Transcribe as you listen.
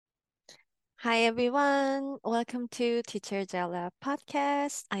Hi everyone, welcome to Teacher Jella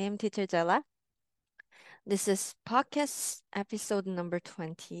podcast. I am Teacher Jella. This is podcast episode number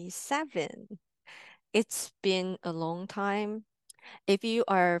 27. It's been a long time. If you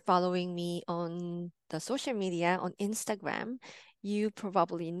are following me on the social media on Instagram, you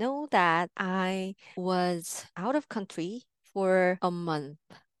probably know that I was out of country for a month.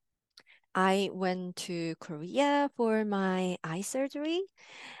 I went to Korea for my eye surgery.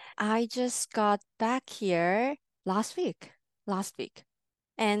 I just got back here last week. Last week.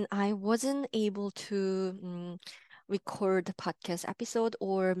 And I wasn't able to record the podcast episode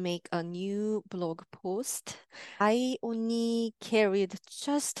or make a new blog post. I only carried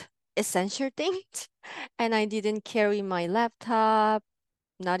just essential things and I didn't carry my laptop,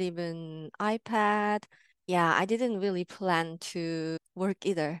 not even iPad. Yeah, I didn't really plan to work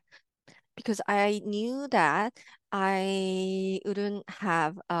either because I knew that I wouldn't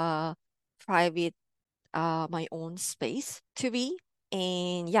have a private my own space to be.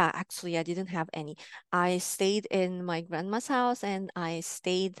 And yeah, actually, I didn't have any. I stayed in my grandma's house and I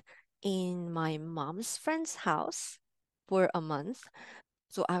stayed in my mom's friend's house for a month.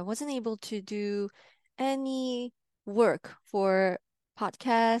 So I wasn't able to do any work for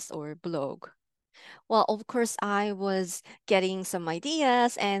podcast or blog. Well, of course, I was getting some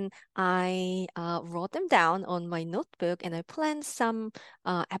ideas and I wrote them down on my notebook and I planned some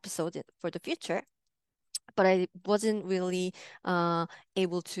episodes for the future, but I wasn't really uh,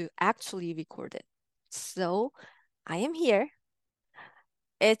 able to actually record it. So I am here.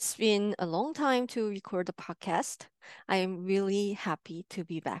 It's been a long time to record the podcast. I am really happy to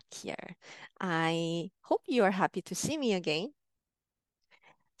be back here. I hope you are happy to see me again.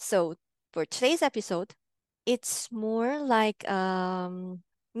 So for today's episode, it's more like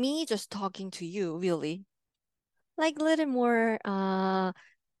me just talking to you, really. Like a little more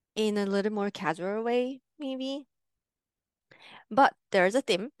in a little more casual way, maybe. But there's a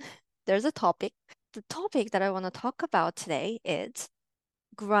theme, there's a topic. The topic that I want to talk about today is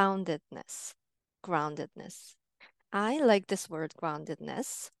groundedness. Groundedness. I like this word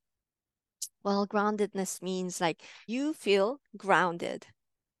groundedness. Well, groundedness means like you feel grounded,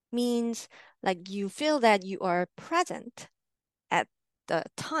 means like you feel that you are present at the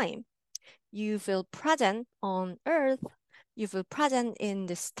time. You feel present on earth. You feel present in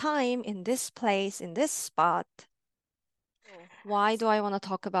this time, in this place, in this spot. Why do I want to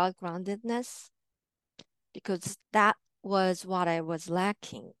talk about groundedness? Because that was what I was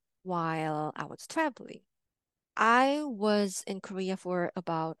lacking while I was traveling. I was in Korea for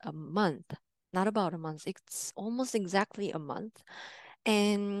about a month. Not about a month, it's almost exactly a month.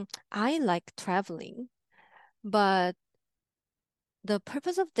 And I like traveling, but the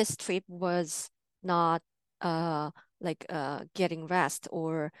purpose of this trip was not uh getting rest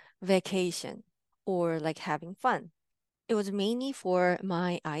or vacation or like having fun. It was mainly for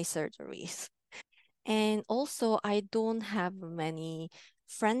my eye surgeries. And also, I don't have many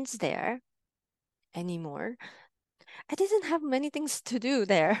friends there anymore. I didn't have many things to do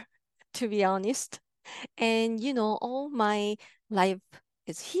there, to be honest. And all my life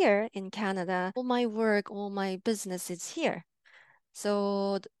is here in Canada. All my work, all my business is here.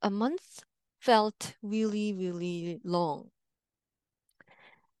 So a month felt really, really long.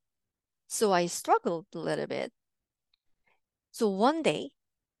 So I struggled a little bit. So one day,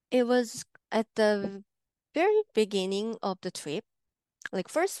 it was at the very beginning of the trip, like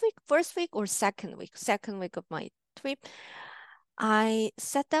first week or second week of my trip, I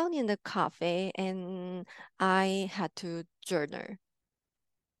sat down in the cafe and I had to journal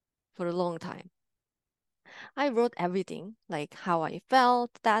for a long time. I wrote everything, like how I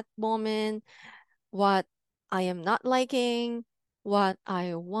felt that moment, what I am not liking, what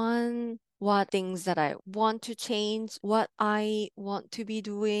I want, what things that I want to change, what I want to be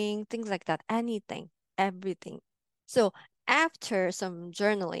doing, things like that, anything, everything. So after some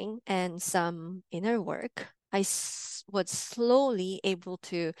journaling and some inner work, was slowly able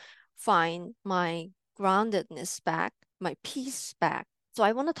to find my groundedness back, my peace back. So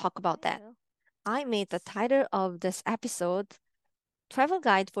I want to talk about that. I made the title of this episode Travel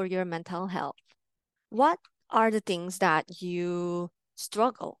Guide for Your Mental Health. What are the things that you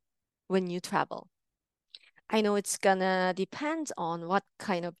struggle when you travel? I know it's gonna depend on what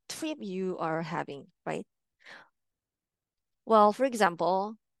kind of trip you are having, right? Well, for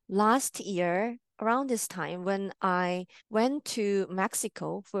example, last year, around this time when I went to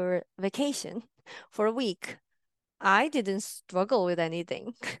Mexico for vacation for a week, I didn't struggle with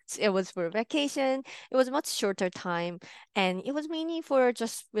anything. It was for vacation, it was much shorter time, and it was mainly for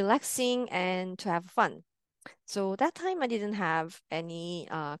just relaxing and to have fun. So that time I didn't have any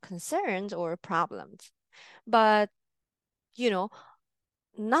concerns or problems. But, you know,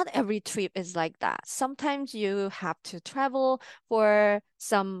 not every trip is like that. Sometimes you have to travel for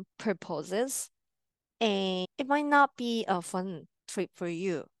some purposes, and it might not be a fun trip for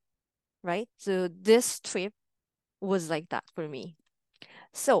you, right? So this trip was like that for me.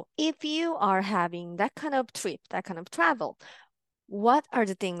 So if you are having that kind of trip, that kind of travel, what are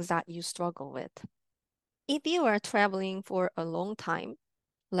the things that you struggle with? If you are traveling for a long time,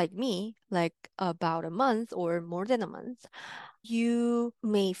 like me, like about a month or more than a month, you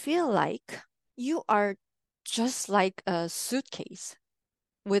may feel like you are just like a suitcase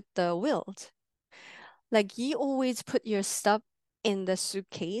with the wheels. Like you always put your stuff in the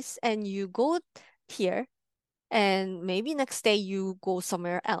suitcase and you go here, and maybe next day you go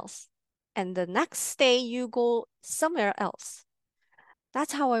somewhere else. And the next day you go somewhere else.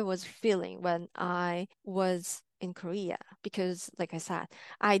 That's how I was feeling when I was in Korea because, like I said,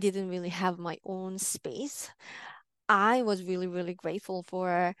 I didn't really have my own space. I was really, really grateful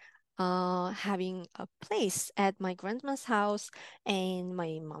for having a place at my grandma's house and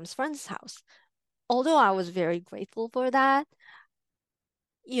my mom's friend's house. Although I was very grateful for that,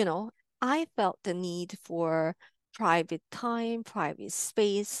 you know, I felt the need for private time, private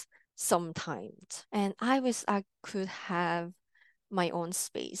space sometimes. And I wish I could have my own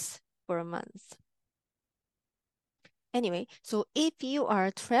space for a month. Anyway, so if you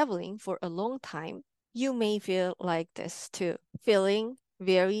are traveling for a long time, you may feel like this too, feeling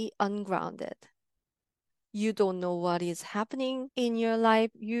very ungrounded. You don't know what is happening in your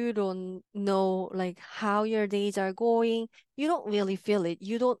life. You don't know like how your days are going. You don't really feel it.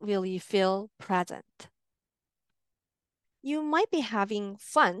 You don't really feel present. You might be having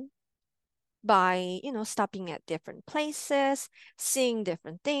fun by, stopping at different places, seeing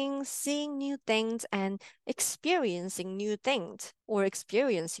different things, seeing new things, and experiencing new things or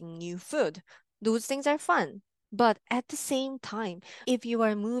experiencing new food. Those things are fun. But at the same time, if you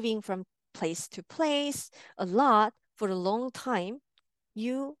are moving from place to place a lot for a long time,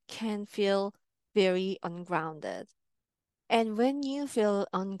 you can feel very ungrounded. And when you feel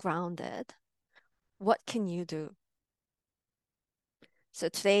ungrounded, what can you do? So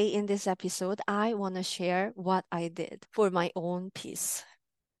today in this episode, I want to share what I did for my own peace.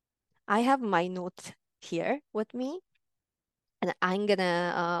 I have my note here with me, and I'm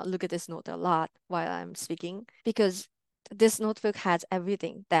gonna look at this note a lot while I'm speaking because this notebook has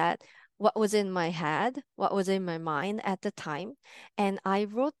everything that what was in my head, what was in my mind at the time, and I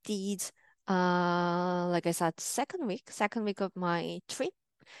wrote these like I said, second week of my trip.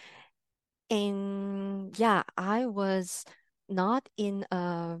 And yeah, I was not in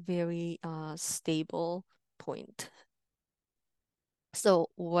a very stable point. So,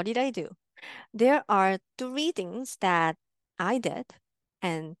 what did I do? There are three things that I did,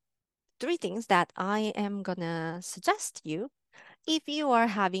 and three things that I am gonna suggest you if you are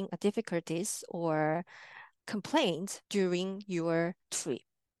having a difficulties or complaints during your trip.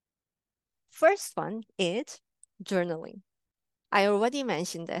 First one is journaling. I already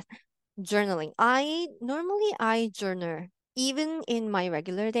mentioned it. Journaling. I journal. Even in my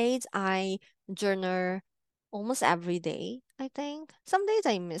regular days, I journal almost every day, I think. Some days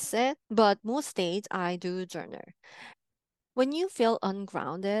I miss it, but most days I do journal. When you feel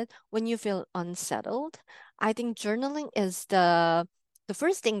ungrounded, when you feel unsettled, I think journaling is the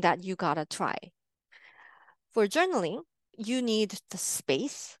first thing that you gotta try. For journaling, you need the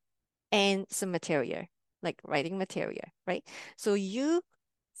space and some material, like writing material, right? So you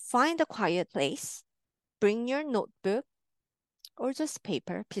find a quiet place, bring your notebook or just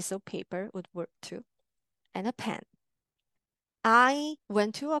paper, piece of paper would work too, and a pen. I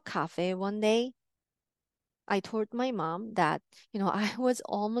went to a cafe one day. I told my mom that, I was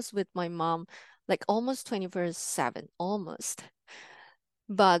almost with my mom, like almost 24/7, almost.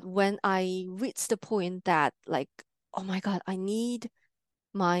 But when I reached the point that, like, oh my God, I need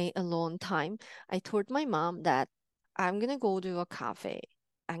my alone time, I told my mom that I'm gonna go to a cafe.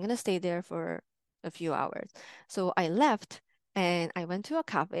 I'm gonna stay there for a few hours. So I left and I went to a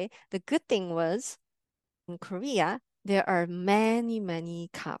cafe. The good thing was in Korea, there are many, many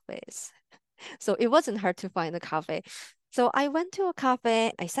cafes. So it wasn't hard to find a cafe. So I went to a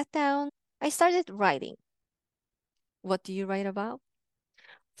cafe, I sat down, I started writing. What do you write about?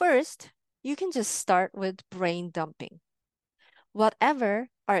 First, you can just start with brain dumping. Whatever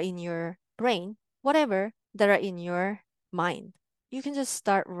are in your brain, whatever that are in your mind, you can just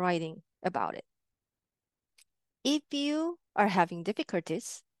start writing about it. If you are having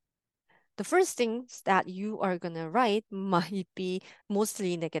difficulties, the first things that you are going to write might be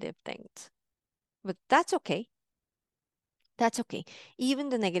mostly negative things. But that's okay. That's okay. Even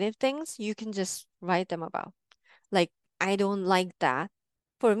the negative things, you can just write them about. Like, I don't like that.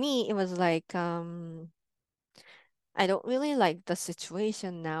 For me, it was like, I don't really like the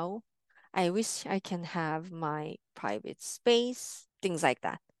situation now. I wish I can have my private space, things like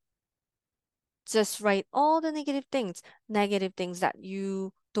that. Just write all the negative things that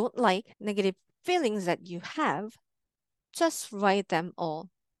you don't like, negative feelings that you have. Just write them all.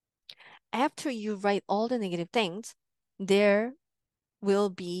 After you write all the negative things, there will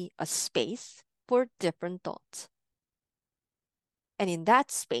be a space for different thoughts. And in that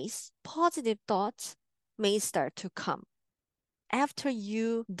space, positive thoughts may start to come after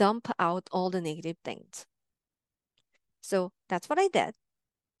you dump out all the negative things. So that's what I did.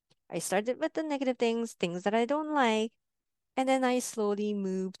 I started with the negative things, things that I don't like, and then I slowly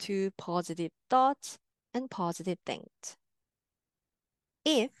moved to positive thoughts and positive things.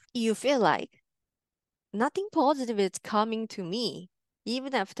 If you feel like nothing positive is coming to me,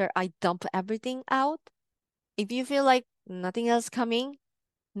 even after I dump everything out, if you feel like nothing else coming,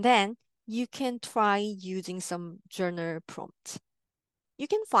 then you can try using some journal prompts. You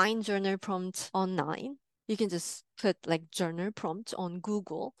can find journal prompts online. You can just put like journal prompts on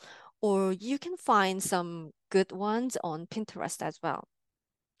Google, or you can find some good ones on Pinterest as well.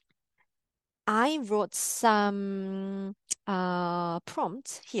 I wrote some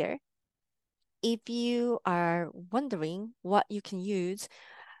prompts here. If you are wondering what you can use,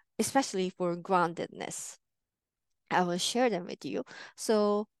 especially for groundedness, I will share them with you.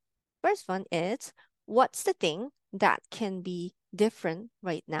 So, first one is, what's the thing that can be different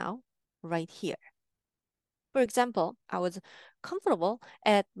right now, right here? For example, I was comfortable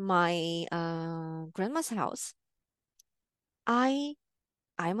at my grandma's house. I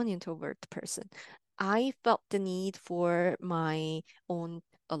I'm an introvert person. I felt the need for my own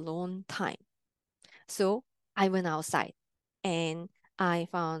alone time. So I went outside and I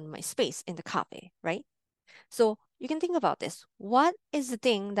found my space in the cafe, right? So you can think about this. What is the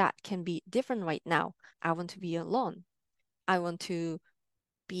thing that can be different right now? I want to be alone. I want to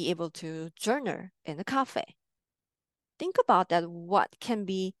be able to journal in the cafe. Think about that. What can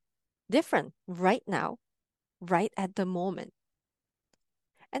be different right now, right at the moment?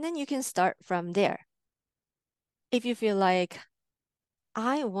 And then you can start from there. If you feel like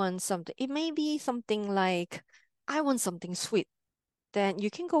I want something, it may be something like I want something sweet, then you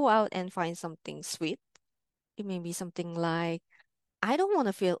can go out and find something sweet. It may be something like I don't want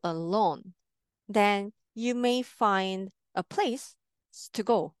to feel alone, then you may find a place to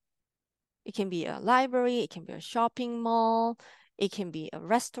go. It can be a library, it can be a shopping mall, it can be a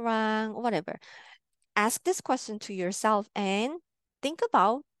restaurant, whatever. Ask this question to yourself and think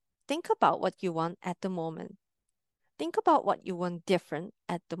about think about what you want at the moment. Think about what you want different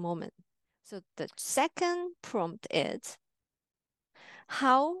at the moment. So the second prompt is,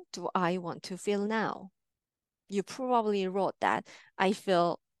 how do I want to feel now? You probably wrote that I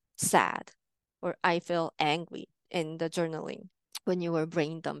feel sad or I feel angry in the journaling when you were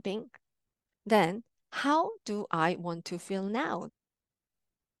brain dumping. Then, how do I want to feel now?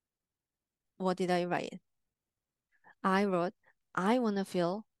 What did I write? I wrote, I want to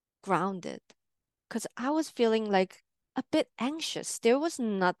feel grounded because I was feeling like a bit anxious. There was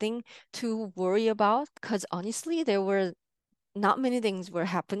nothing to worry about because honestly, there were not many things were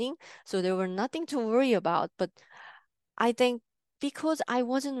happening. So there were nothing to worry about. But I think because I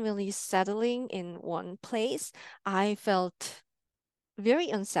wasn't really settling in one place, I felt very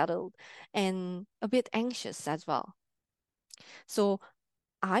unsettled and a bit anxious as well. So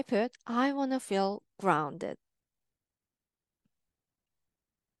I put, I want to feel grounded.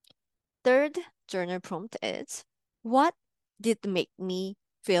 Third journal prompt is, what did make me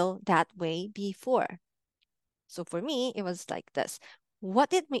feel that way before? So for me, it was like this.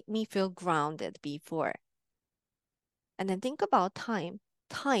 What did make me feel grounded before? And then think about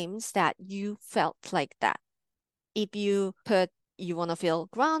times that you felt like that. If you put you want to feel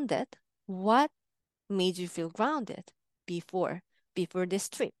grounded, what made you feel grounded before this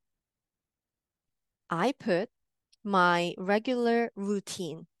trip? I put my regular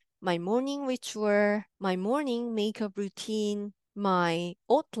routine, my morning ritual, my morning makeup routine, my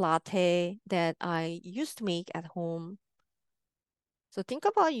oat latte that I used to make at home. So think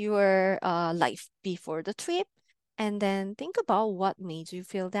about your life before the trip and then think about what made you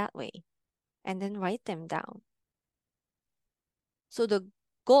feel that way and then write them down. So the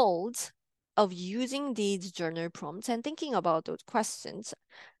goals of using these journal prompts and thinking about those questions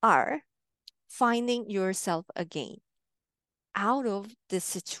are finding yourself again out of the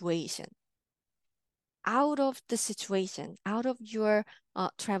situation, out of your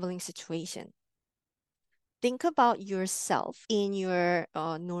traveling situation. Think about yourself in your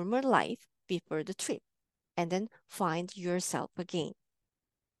normal life before the trip and then find yourself again.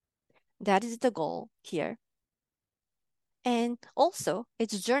 That is the goal here. And also,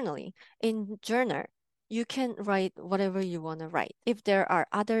 it's journaling. In journal, you can write whatever you want to write. If there are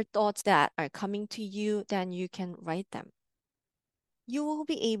other thoughts that are coming to you, then you can write them. You will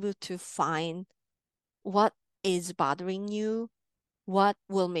be able to find what is bothering you, what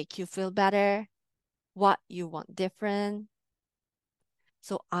will make you feel better, what you want different.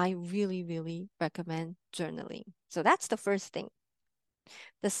 So I really, really recommend journaling. So that's the first thing.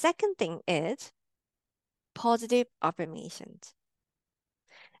 The second thing is positive affirmations.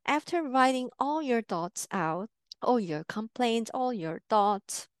 After writing all your thoughts out, all your complaints, all your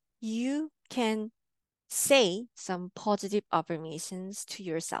thoughts, you can say some positive affirmations to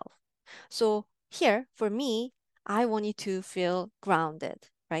yourself. So here, for me, I want you to feel grounded,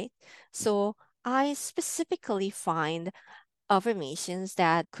 right? So I specifically find affirmations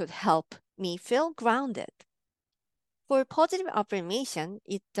that could help me feel grounded. For positive affirmation,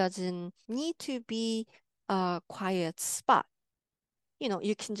 it doesn't need to be a quiet spot.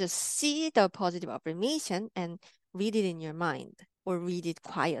 You can just see the positive affirmation and read it in your mind or read it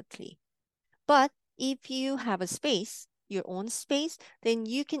quietly. But if you have a space, your own space, then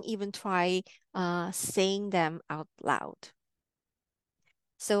you can even try saying them out loud.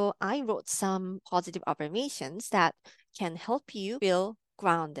 So I wrote some positive affirmations that can help you feel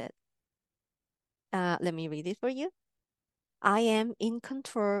grounded. Let me read it for you. I am in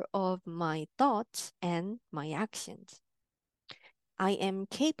control of my thoughts and my actions. I am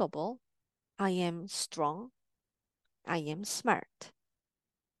capable. I am strong. I am smart.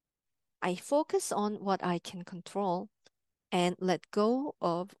 I focus on what I can control and let go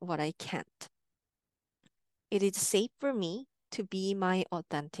of what I can't. It is safe for me to be my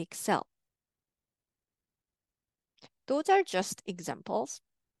authentic self. Those are just examples,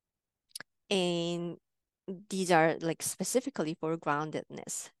 and these are like specifically for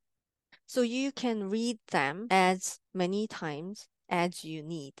groundedness. So you can read them as many times as you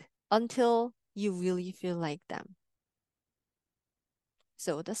need until you really feel like them.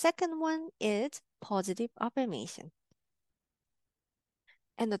 So the second one is positive affirmation.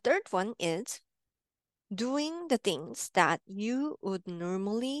 And the third one is doing the things that you would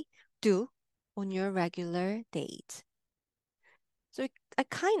normally do on your regular days. So I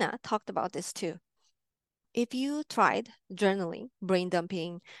kind of talked about this too. If you tried journaling, brain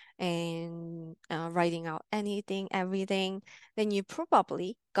dumping, and writing out anything, everything, then you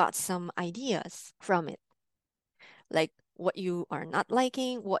probably got some ideas from it, like what you are not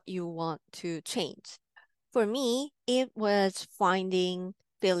liking, what you want to change. For me, it was feeling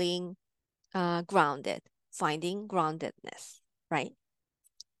grounded, finding groundedness, right?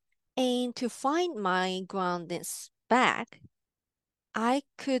 And to find my groundedness back, I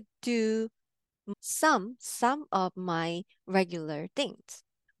could do some of my regular things.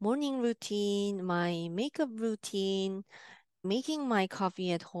 Morning routine, my makeup routine, making my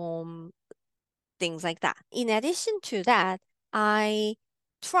coffee at home, things like that. In addition to that, I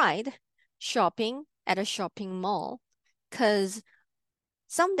tried shopping at a shopping mall because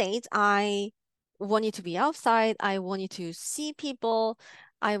some days I wanted to be outside, I wanted to see people,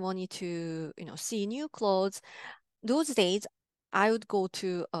 I wanted to, see new clothes. Those days I would go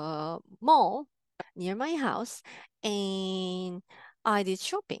to a mall near my house and I did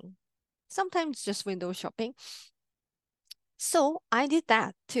shopping. Sometimes just window shopping. So I did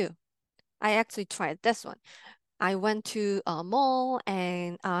that too. I actually tried this one. I went to a mall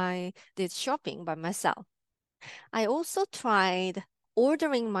and I did shopping by myself. I also tried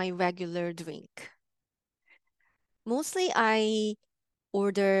ordering my regular drink. Mostly I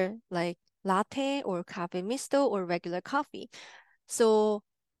order like latte or cafe misto or regular coffee. So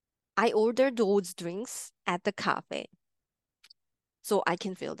I order those drinks at the cafe. So I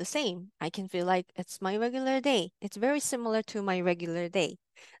can feel the same. I can feel like it's my regular day. It's very similar to my regular day.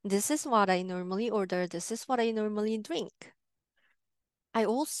 This is what I normally order. This is what I normally drink. I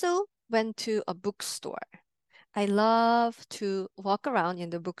also went to a bookstore. I love to walk around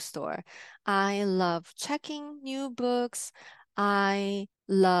in the bookstore. I love checking new books. I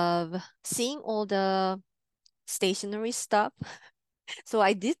love seeing all the stationery stuff. So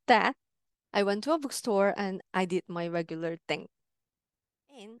I did that. I went to a bookstore and I did my regular thing.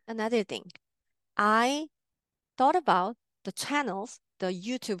 And another thing, I thought about the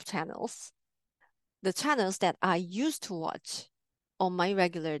YouTube channels, the channels that I used to watch on my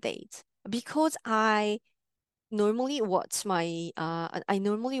regular days. Because I normally watch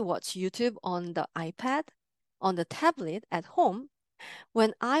YouTube on the iPad, on the tablet at home.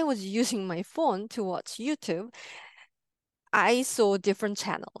 When I was using my phone to watch YouTube, I saw different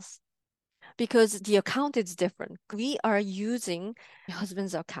channels because the account is different. We are using my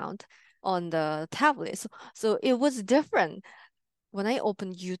husband's account on the tablet. So it was different. When I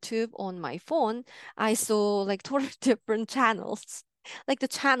opened YouTube on my phone, I saw like totally different channels, like the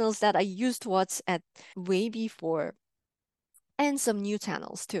channels that I used to watch at way before, and some new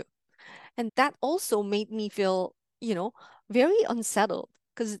channels too. And that also made me feel, very unsettled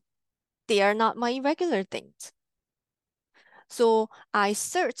because they are not my regular things. So I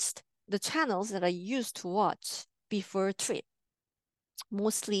searched the channels that I used to watch before a trip,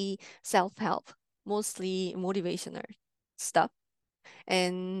 mostly self-help, mostly motivational stuff,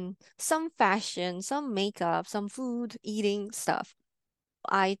 and some fashion, some makeup, some food, eating stuff.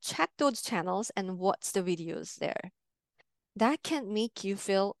 I checked those channels and watched the videos there. That can make you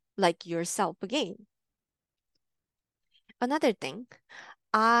feel like yourself again. Another thing,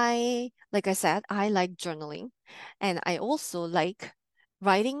 like I said, I like journaling, and I also like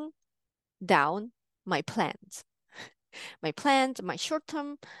writing down my plans. My plans, my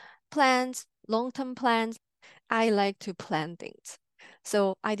short-term plans, long-term plans. I like to plan things.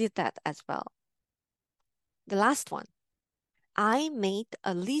 So I did that as well. The last one, I made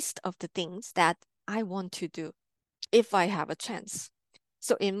a list of the things that I want to do if I have a chance.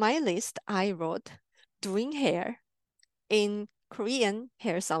 So in my list, I wrote doing hair in Korean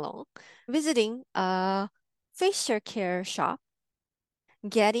hair salon, visiting a facial care shop,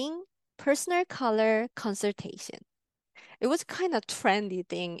 getting personal color consultation. It was kind of trendy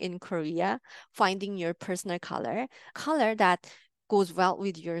thing in Korea, finding your personal color that goes well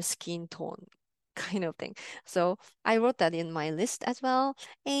with your skin tone, kind of thing. So I wrote that in my list as well.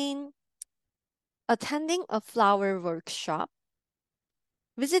 And attending a flower workshop,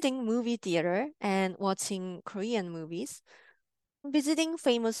 visiting movie theater and watching Korean movies, visiting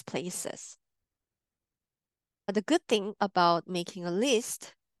famous places. The good thing about making a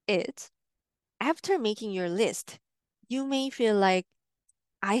list is after making your list, you may feel like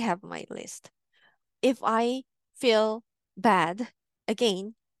I have my list. If I feel bad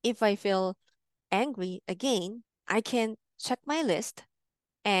again, if I feel angry again, I can check my list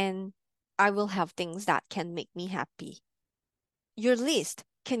and I will have things that can make me happy. Your list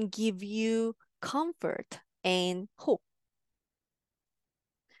can give you comfort and hope.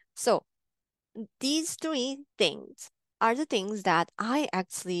 So, these three things are the things that I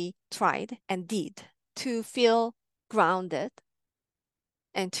actually tried and did to feel grounded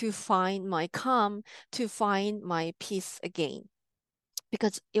and to find my calm, to find my peace again.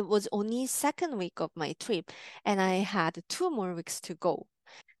 Because it was only second week of my trip and I had 2 more weeks to go.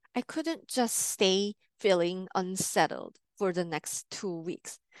 I couldn't just stay feeling unsettled for the next 2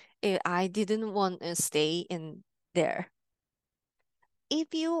 weeks. I didn't want to stay in there.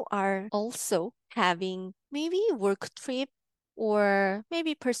 If you are also having maybe work trip or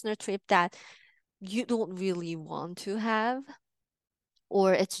maybe personal trip that you don't really want to have,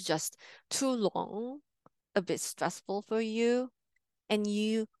 or it's just too long, a bit stressful for you, and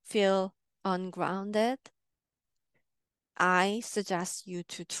you feel ungrounded, I suggest you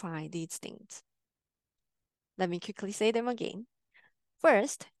to try these things. Let me quickly say them again.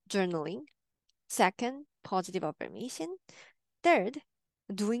 First, journaling. Second, positive affirmation. Third,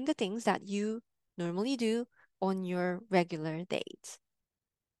 doing the things that you normally do on your regular days.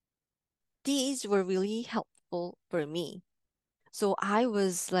 These were really helpful for me. So I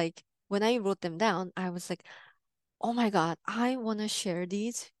was like, when I wrote them down, I was like, oh my God, I want to share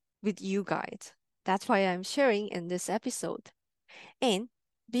these with you guys. That's why I'm sharing in this episode. And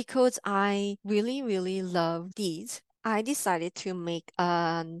because I really, really love these, I decided to make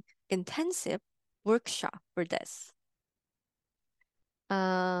an intensive workshop for this.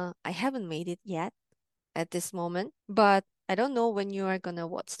 I haven't made it yet at this moment, but I don't know when you are gonna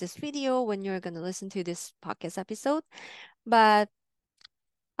watch this video, when you're gonna listen to this podcast episode, but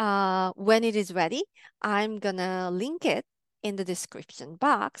when it is ready, I'm gonna link it in the description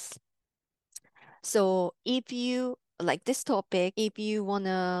box. So if you like this topic, if you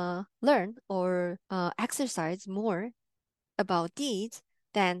wanna learn or exercise more about these,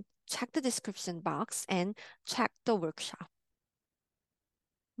 then check the description box and check the workshop.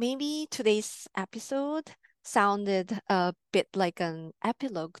 Maybe today's episode sounded a bit like an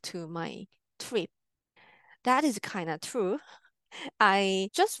epilogue to my trip. That is kind of true. I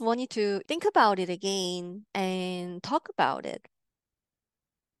just wanted to think about it again and talk about it.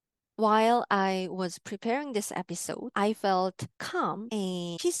 While I was preparing this episode, I felt calm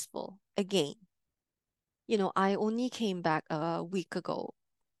and peaceful again. I only came back a week ago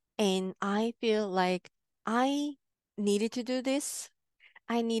and I feel like I needed to do this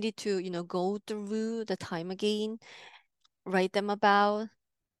I needed to, go through the time again, write them about,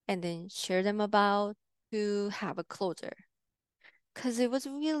 and then share them about to have a closure. Because it was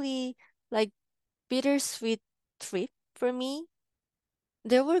really like bittersweet trip for me.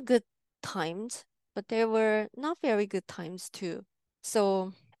 There were good times, but there were not very good times too.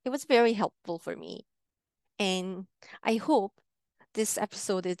 So it was very helpful for me. And I hope this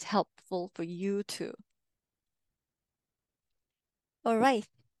episode is helpful for you too. All right.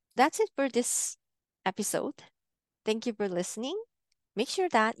 That's it for this episode. Thank you for listening. Make sure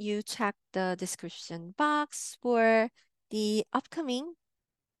that you check the description box for the upcoming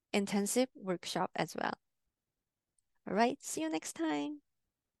intensive workshop as well. All right. See you next time.